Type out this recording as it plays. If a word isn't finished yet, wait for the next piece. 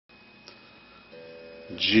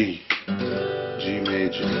G. G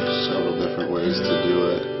major. Several different ways to do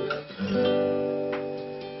it.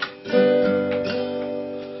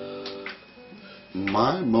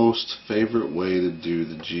 My most favorite way to do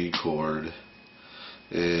the G chord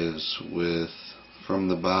is with, from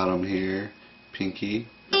the bottom here, pinky,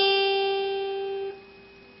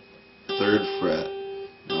 3rd fret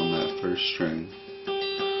on that 1st string,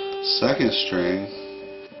 2nd string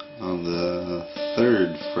on the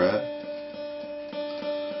 3rd fret,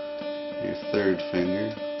 your 3rd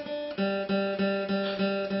finger.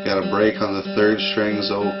 Got a break on the 3rd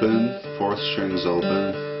string's open, 4th string's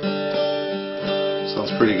open.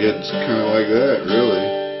 Sounds pretty good. It's kind of like that, really.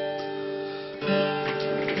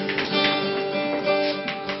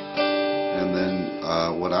 And then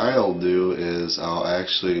what I'll do is I'll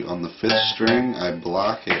actually, on the 5th string, I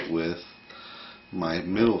block it with my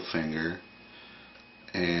middle finger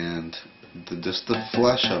and just the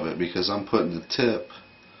flesh of it, because I'm putting the tip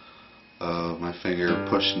of my finger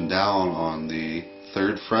pushing down on the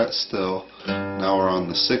 3rd fret still. Now we're on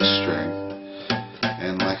the 6th string,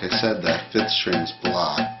 and like I said, that 5th string's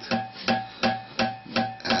blocked,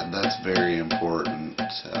 and that's very important.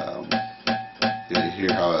 You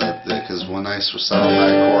hear how, because when I sound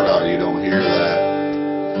that chord out, you don't hear that.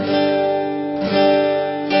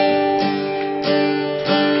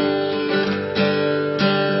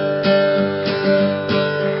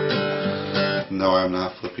 No, I'm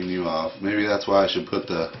not flipping you off. Maybe that's why I should put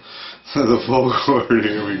the full chord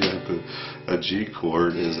here. We got a G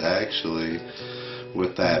chord is actually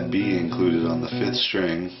with that B included on the 5th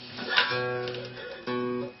string.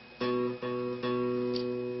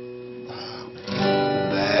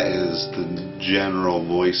 That is the general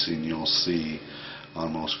voicing you'll see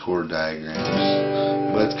on most chord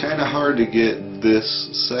diagrams. But it's kind of hard to get this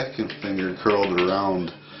 2nd finger curled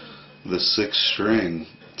around the 6th string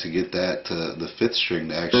to get that to the 5th string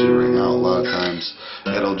to actually ring out. A lot of times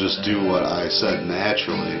it'll just do what I said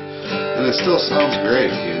naturally, and it still sounds great,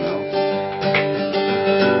 you know.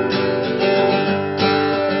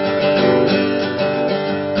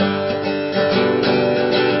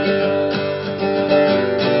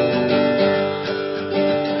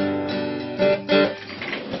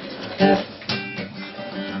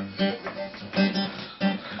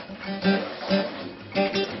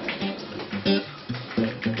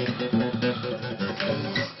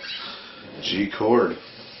 G chord.